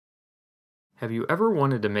Have you ever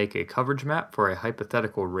wanted to make a coverage map for a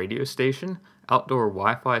hypothetical radio station, outdoor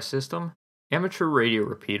Wi-Fi system, amateur radio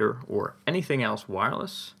repeater, or anything else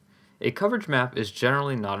wireless? A coverage map is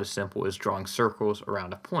generally not as simple as drawing circles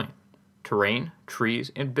around a point. Terrain,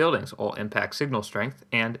 trees, and buildings all impact signal strength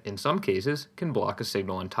and, in some cases, can block a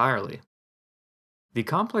signal entirely. The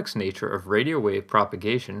complex nature of radio wave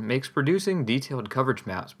propagation makes producing detailed coverage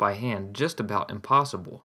maps by hand just about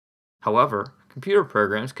impossible. However, computer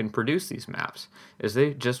programs can produce these maps, as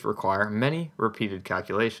they just require many repeated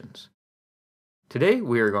calculations. Today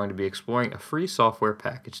we are going to be exploring a free software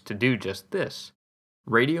package to do just this,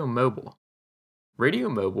 Radio Mobile. Radio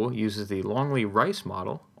Mobile uses the Longley-Rice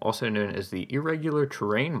model, also known as the Irregular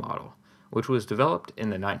Terrain model, which was developed in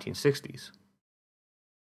the 1960s.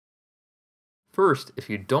 First, if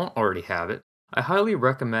you don't already have it, I highly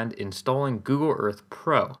recommend installing Google Earth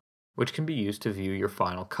Pro, which can be used to view your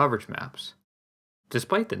final coverage maps.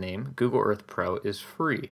 Despite the name, Google Earth Pro is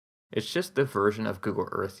free. It's just the version of Google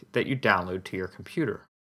Earth that you download to your computer.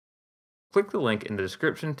 Click the link in the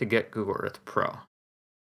description to get Google Earth Pro.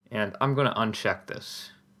 And I'm going to uncheck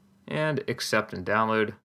this. And accept and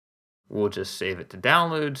download. We'll just save it to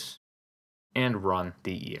downloads and run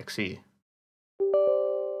the exe.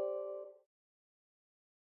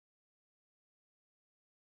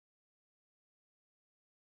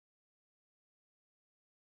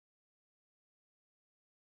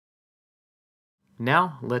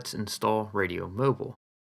 Now let's install Radio Mobile.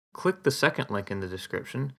 Click the second link in the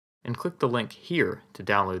description and click the link here to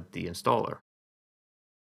download the installer.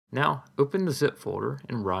 Now open the zip folder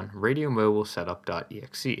and run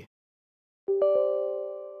radiomobilesetup.exe.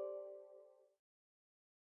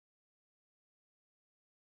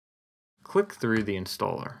 Click through the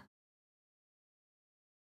installer.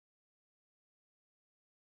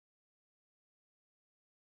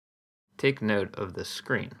 Take note of this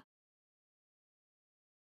screen.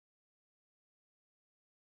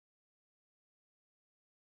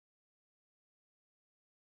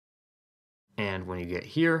 And when you get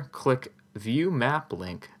here, click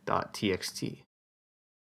viewmaplink.txt.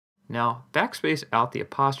 Now, backspace out the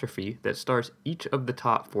apostrophe that starts each of the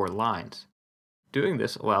top 4 lines. Doing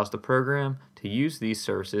this allows the program to use these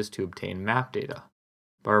services to obtain map data.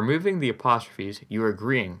 By removing the apostrophes, you are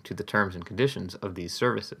agreeing to the terms and conditions of these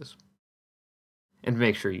services. And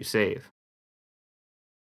make sure you save.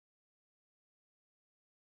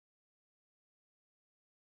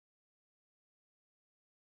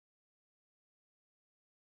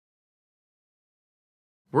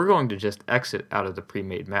 We're going to just exit out of the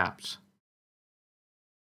pre-made maps.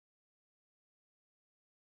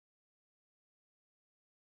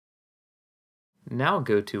 Now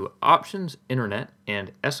go to Options, Internet,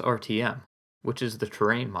 and SRTM, which is the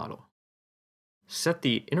terrain model. Set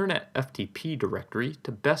the Internet FTP directory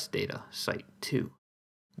to Best Data Site 2.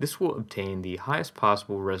 This will obtain the highest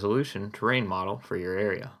possible resolution terrain model for your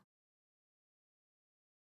area.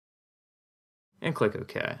 And click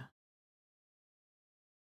OK.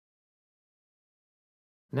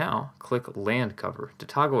 Now, click Land Cover to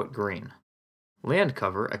toggle it green. Land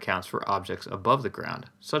cover accounts for objects above the ground,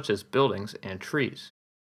 such as buildings and trees.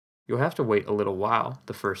 You'll have to wait a little while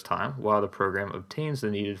the first time while the program obtains the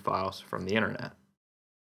needed files from the internet.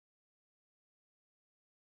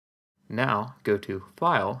 Now, go to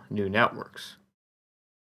File, New Networks.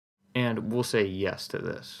 And we'll say yes to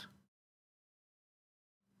this.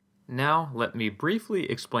 Now, let me briefly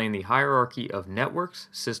explain the hierarchy of networks,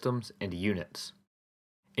 systems, and units.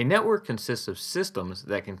 A network consists of systems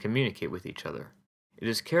that can communicate with each other. It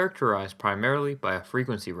is characterized primarily by a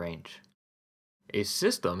frequency range. A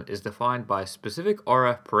system is defined by specific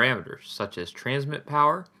RF parameters such as transmit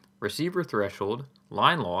power, receiver threshold,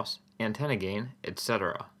 line loss, antenna gain,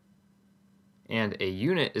 etc. And a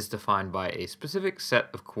unit is defined by a specific set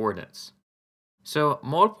of coordinates. So,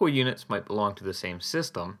 multiple units might belong to the same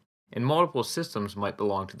system, and multiple systems might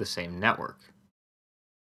belong to the same network.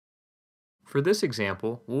 For this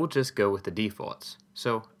example, we'll just go with the defaults,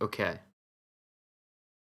 so OK.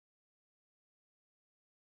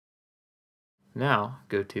 Now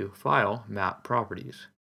go to File, Map Properties.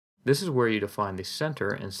 This is where you define the center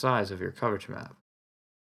and size of your coverage map.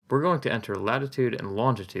 We're going to enter latitude and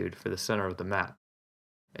longitude for the center of the map.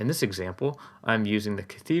 In this example, I'm using the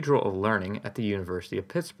Cathedral of Learning at the University of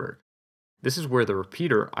Pittsburgh. This is where the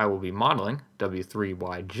repeater I will be modeling,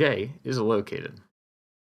 W3YJ, is located.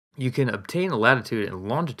 You can obtain latitude and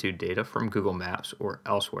longitude data from Google Maps or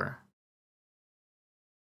elsewhere.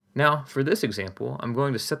 Now, for this example, I'm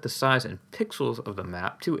going to set the size in pixels of the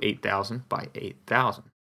map to 8000 by 8000.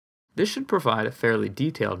 This should provide a fairly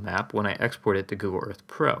detailed map when I export it to Google Earth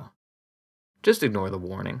Pro. Just ignore the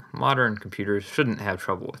warning. Modern computers shouldn't have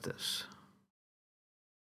trouble with this.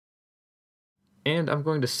 And I'm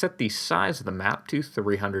going to set the size of the map to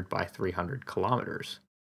 300 by 300 kilometers.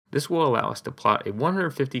 This will allow us to plot a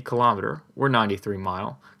 150 kilometer or 93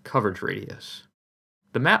 mile coverage radius.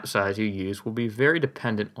 The map size you use will be very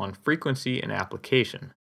dependent on frequency and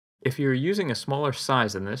application. If you're using a smaller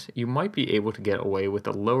size than this, you might be able to get away with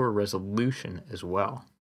a lower resolution as well.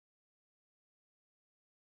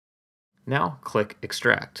 Now click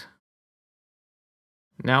Extract.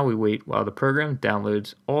 Now we wait while the program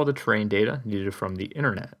downloads all the terrain data needed from the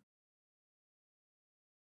internet.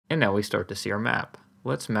 And now we start to see our map.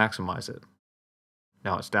 Let's maximize it.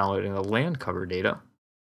 Now it's downloading the land cover data.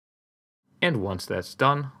 And once that's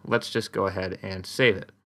done, let's just go ahead and save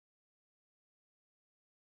it.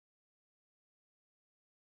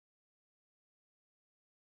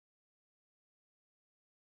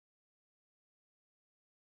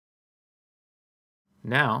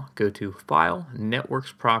 Now go to File,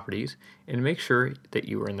 Networks Properties, and make sure that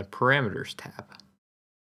you are in the Parameters tab.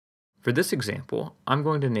 For this example, I'm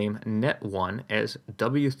going to name Net1 as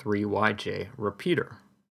W3YJ Repeater.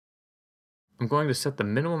 I'm going to set the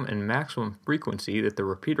minimum and maximum frequency that the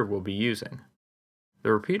repeater will be using.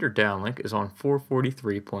 The repeater downlink is on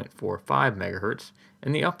 443.45 MHz,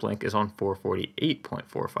 and the uplink is on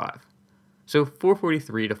 448.45. So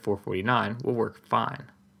 443 to 449 will work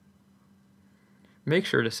fine. Make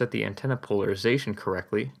sure to set the antenna polarization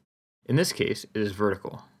correctly. In this case, it is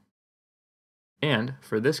vertical. And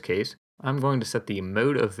for this case, I'm going to set the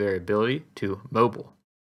mode of variability to mobile.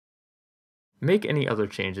 Make any other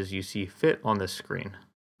changes you see fit on this screen.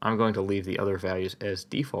 I'm going to leave the other values as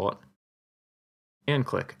default and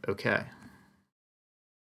click OK.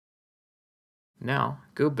 Now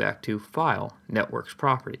go back to File, Networks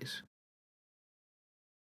Properties.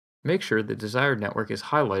 Make sure the desired network is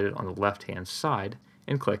highlighted on the left-hand side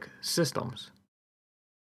and click Systems.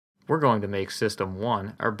 We're going to make System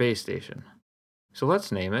 1 our base station. So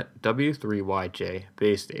let's name it W3YJ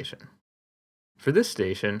Base Station. For this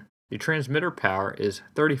station, the transmitter power is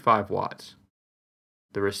 35 watts.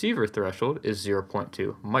 The receiver threshold is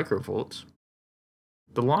 0.2 microvolts.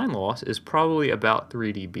 The line loss is probably about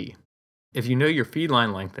 3 dB. If you know your feed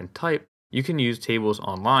line length and type, you can use tables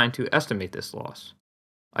online to estimate this loss.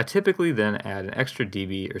 I typically then add an extra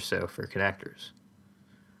dB or so for connectors.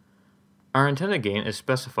 Our antenna gain is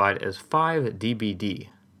specified as 5 dBd.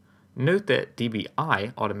 Note that dBi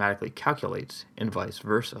automatically calculates and vice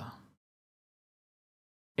versa.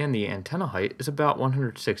 And the antenna height is about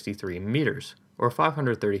 163 meters, or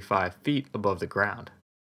 535 feet above the ground.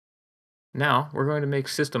 Now we're going to make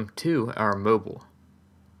System 2 our mobile.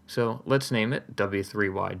 So let's name it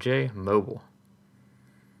W3YJ Mobile.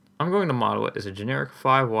 I'm going to model it as a generic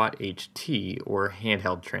 5 watt HT or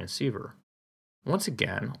handheld transceiver. Once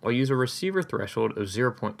again, I'll use a receiver threshold of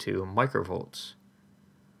 0.2 microvolts.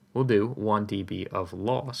 We'll do 1 dB of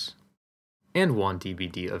loss and 1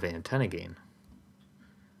 dBd of antenna gain.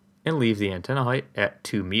 And leave the antenna height at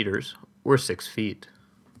 2 meters or 6 feet.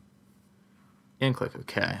 And click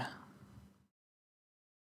OK.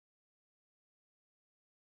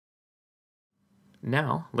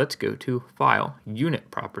 Now let's go to File,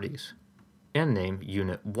 Unit Properties, and name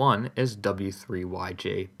Unit 1 as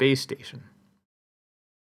W3YJ Base Station.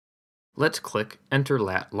 Let's click Enter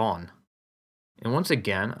Lat Lon. And once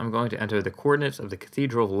again, I'm going to enter the coordinates of the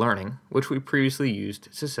Cathedral of Learning, which we previously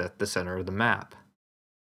used to set the center of the map.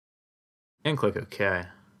 And click OK.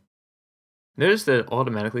 Notice that it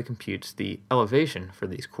automatically computes the elevation for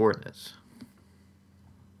these coordinates.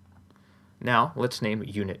 Now let's name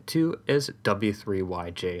Unit 2 as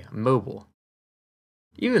W3YJ Mobile.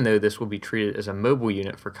 Even though this will be treated as a mobile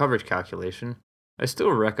unit for coverage calculation, I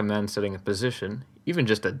still recommend setting a position, even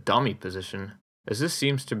just a dummy position, as this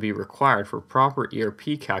seems to be required for proper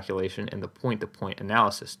ERP calculation in the point-to-point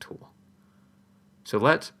analysis tool. So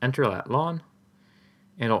let's enter lat lon,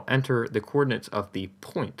 and I'll enter the coordinates of the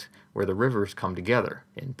point where the rivers come together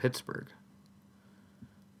in Pittsburgh.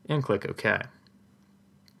 And click OK.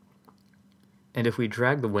 And if we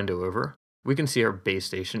drag the window over, we can see our base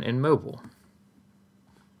station in mobile.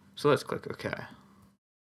 So let's click OK.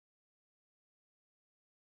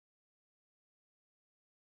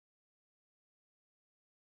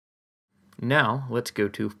 Now let's go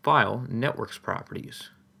to File, Networks Properties,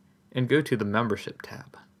 and go to the Membership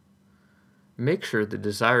tab. Make sure the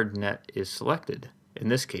desired net is selected, in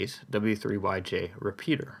this case W3YJ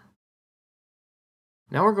Repeater.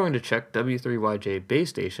 Now we're going to check W3YJ Base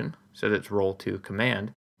Station, set its role to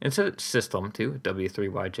Command, and set its system to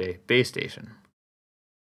W3YJ Base Station.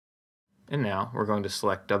 And now we're going to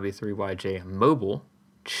select W3YJ Mobile,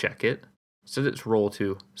 check it, set its role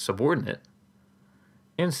to subordinate,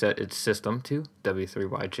 and set its system to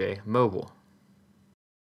W3YJ mobile.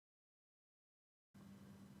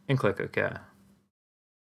 And click OK.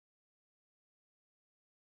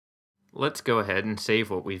 Let's go ahead and save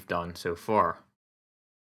what we've done so far.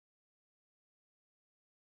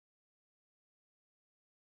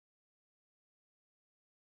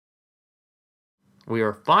 We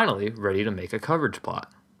are finally ready to make a coverage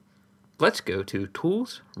plot. Let's go to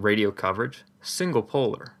Tools, Radio Coverage, Single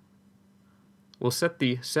Polar. We'll set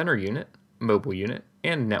the center unit, mobile unit,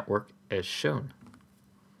 and network as shown.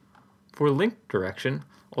 For link direction,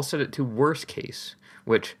 I'll set it to worst case,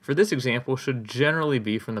 which for this example should generally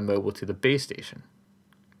be from the mobile to the base station.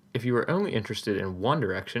 If you are only interested in one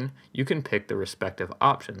direction, you can pick the respective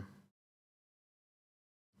option.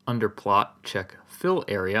 Under Plot, check Fill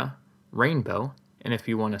Area, Rainbow, and if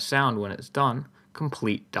you want a sound when it's done,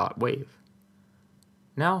 complete dot wave.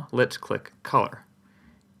 Now let's click Color.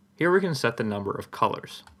 Here we can set the number of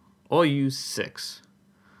colors. I'll use 6.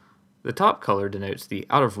 The top color denotes the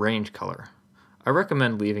out of range color. I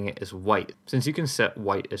recommend leaving it as white, since you can set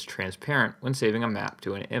white as transparent when saving a map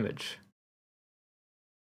to an image.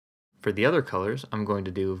 For the other colors, I'm going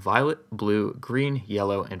to do violet, blue, green,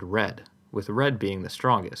 yellow, and red, with red being the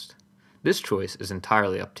strongest. This choice is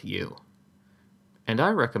entirely up to you. And I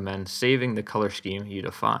recommend saving the color scheme you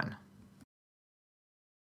define.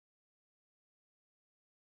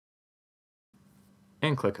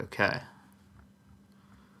 And click OK.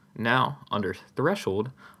 Now, under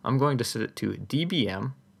Threshold, I'm going to set it to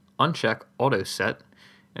dBm, uncheck Auto Set,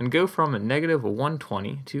 and go from a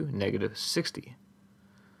 -120 to -60.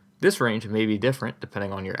 This range may be different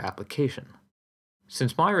depending on your application.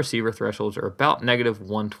 Since my receiver thresholds are about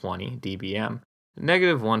 -120 dBm,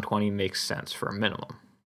 -120 makes sense for a minimum.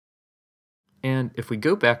 And if we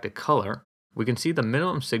go back to color, we can see the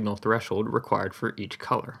minimum signal threshold required for each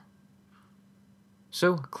color.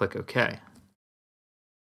 So click OK.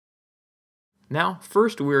 Now,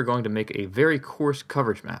 first we are going to make a very coarse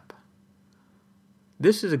coverage map.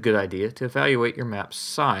 This is a good idea to evaluate your map's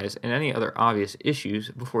size and any other obvious issues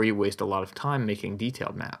before you waste a lot of time making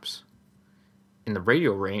detailed maps. In the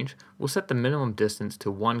radial range, we'll set the minimum distance to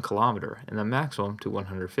 1 kilometer and the maximum to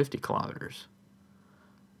 150 kilometers.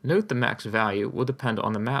 Note the max value will depend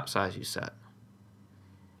on the map size you set.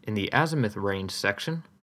 In the azimuth range section,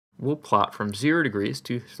 we'll plot from 0 degrees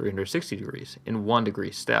to 360 degrees in 1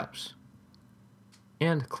 degree steps.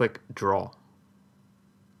 And click Draw.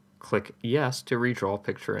 Click Yes to redraw a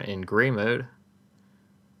picture in gray mode.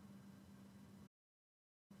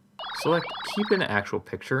 Select Keep in Actual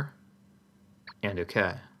Picture, and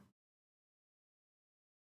OK.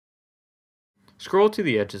 Scroll to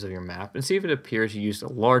the edges of your map and see if it appears you used a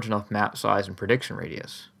large enough map size and prediction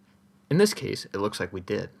radius. In this case, it looks like we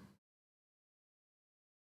did.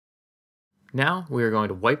 Now we are going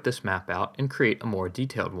to wipe this map out and create a more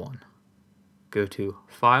detailed one. Go to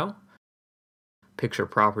File, Picture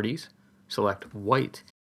Properties, select White,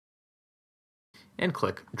 and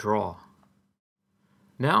click Draw.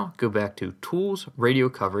 Now go back to Tools, Radio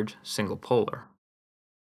Coverage, Single Polar.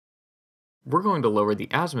 We're going to lower the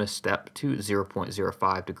azimuth step to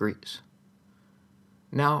 0.05 degrees.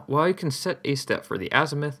 Now, while you can set a step for the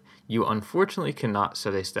azimuth, you unfortunately cannot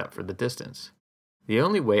set a step for the distance. The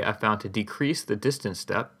only way I found to decrease the distance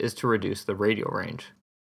step is to reduce the radial range.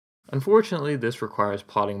 Unfortunately, this requires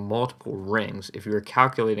plotting multiple rings if you are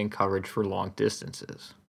calculating coverage for long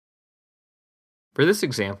distances. For this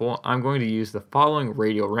example, I'm going to use the following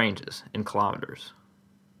radial ranges in kilometers: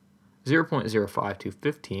 0.05 to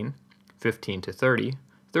 15, 15 to 30,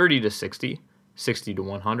 30 to 60, 60 to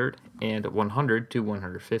 100, and 100 to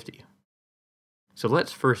 150. So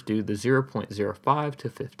let's first do the 0.05 to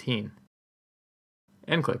 15,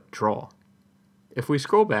 and click Draw. If we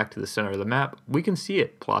scroll back to the center of the map, we can see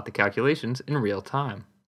it plot the calculations in real time.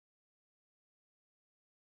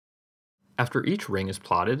 After each ring is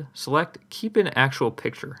plotted, select Keep in Actual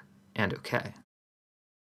Picture, and OK.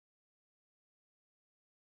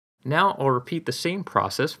 Now I'll repeat the same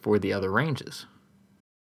process for the other ranges.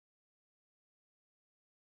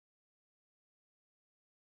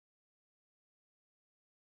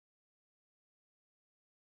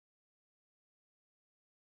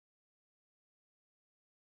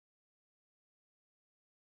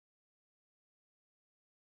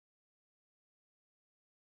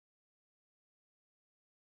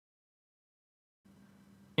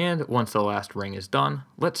 And once the last ring is done,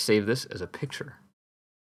 let's save this as a picture.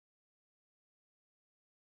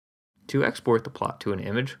 To export the plot to an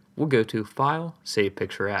image, we'll go to File, Save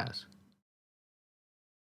Picture As.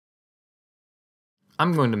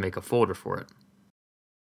 I'm going to make a folder for it.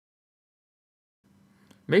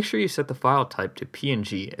 Make sure you set the file type to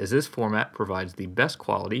PNG, as this format provides the best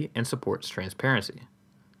quality and supports transparency.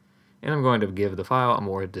 And I'm going to give the file a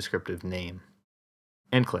more descriptive name.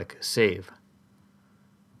 And click Save.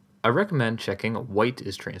 I recommend checking white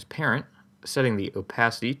is transparent, setting the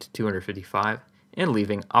opacity to 255, and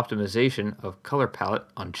leaving optimization of color palette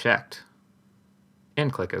unchecked.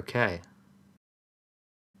 And click OK.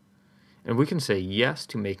 And we can say yes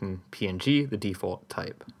to making PNG the default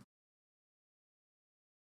type.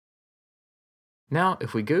 Now,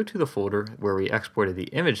 if we go to the folder where we exported the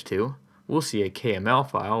image to, we'll see a KML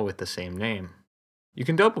file with the same name. You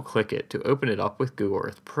can double-click it to open it up with Google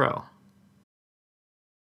Earth Pro.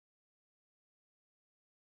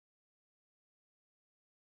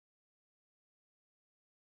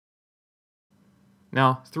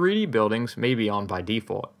 Now, 3D buildings may be on by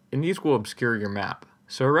default, and these will obscure your map,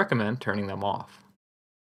 so I recommend turning them off.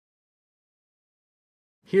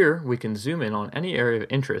 Here, we can zoom in on any area of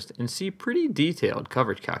interest and see pretty detailed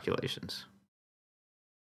coverage calculations.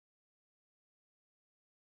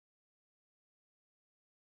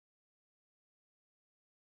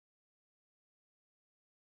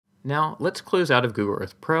 Now, let's close out of Google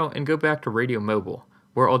Earth Pro and go back to Radio Mobile,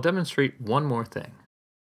 where I'll demonstrate one more thing.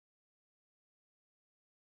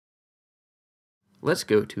 Let's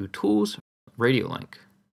go to Tools, Radio Link.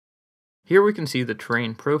 Here we can see the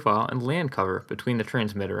terrain profile and land cover between the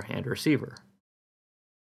transmitter and receiver.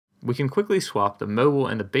 We can quickly swap the mobile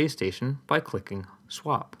and the base station by clicking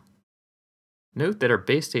Swap. Note that our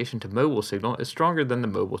base station to mobile signal is stronger than the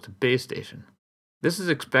mobile to base station. This is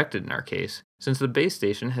expected in our case, since the base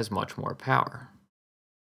station has much more power.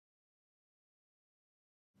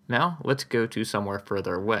 Now let's go to somewhere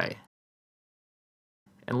further away,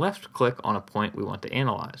 and left-click on a point we want to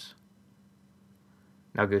analyze.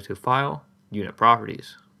 Now go to File, Unit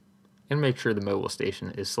Properties, and make sure the mobile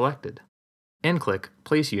station is selected, and click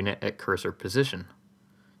Place Unit at Cursor Position.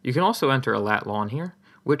 You can also enter a lat long here,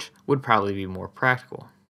 which would probably be more practical.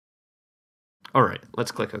 Alright,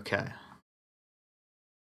 let's click OK.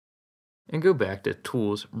 And go back to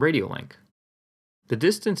Tools, Radio Link. The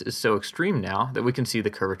distance is so extreme now that we can see the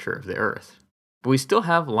curvature of the Earth, but we still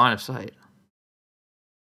have line of sight.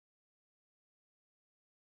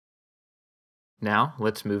 Now,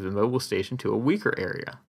 let's move the mobile station to a weaker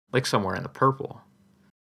area, like somewhere in the purple.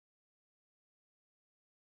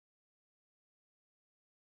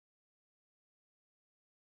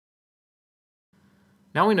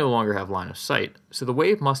 Now we no longer have line of sight, so the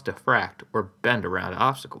wave must diffract or bend around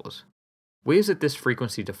obstacles. Waves at this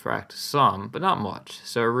frequency diffract some, but not much,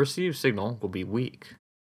 so our received signal will be weak.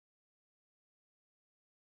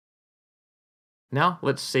 Now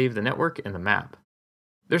let's save the network and the map.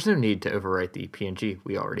 There's no need to overwrite the PNG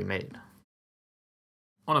we already made.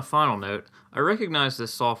 On a final note, I recognize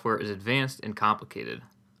this software is advanced and complicated.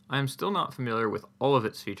 I am still not familiar with all of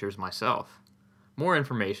its features myself. More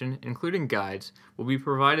information, including guides, will be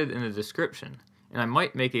provided in the description, and I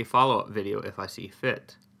might make a follow-up video if I see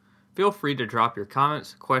fit. Feel free to drop your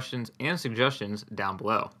comments, questions, and suggestions down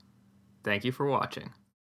below. Thank you for watching.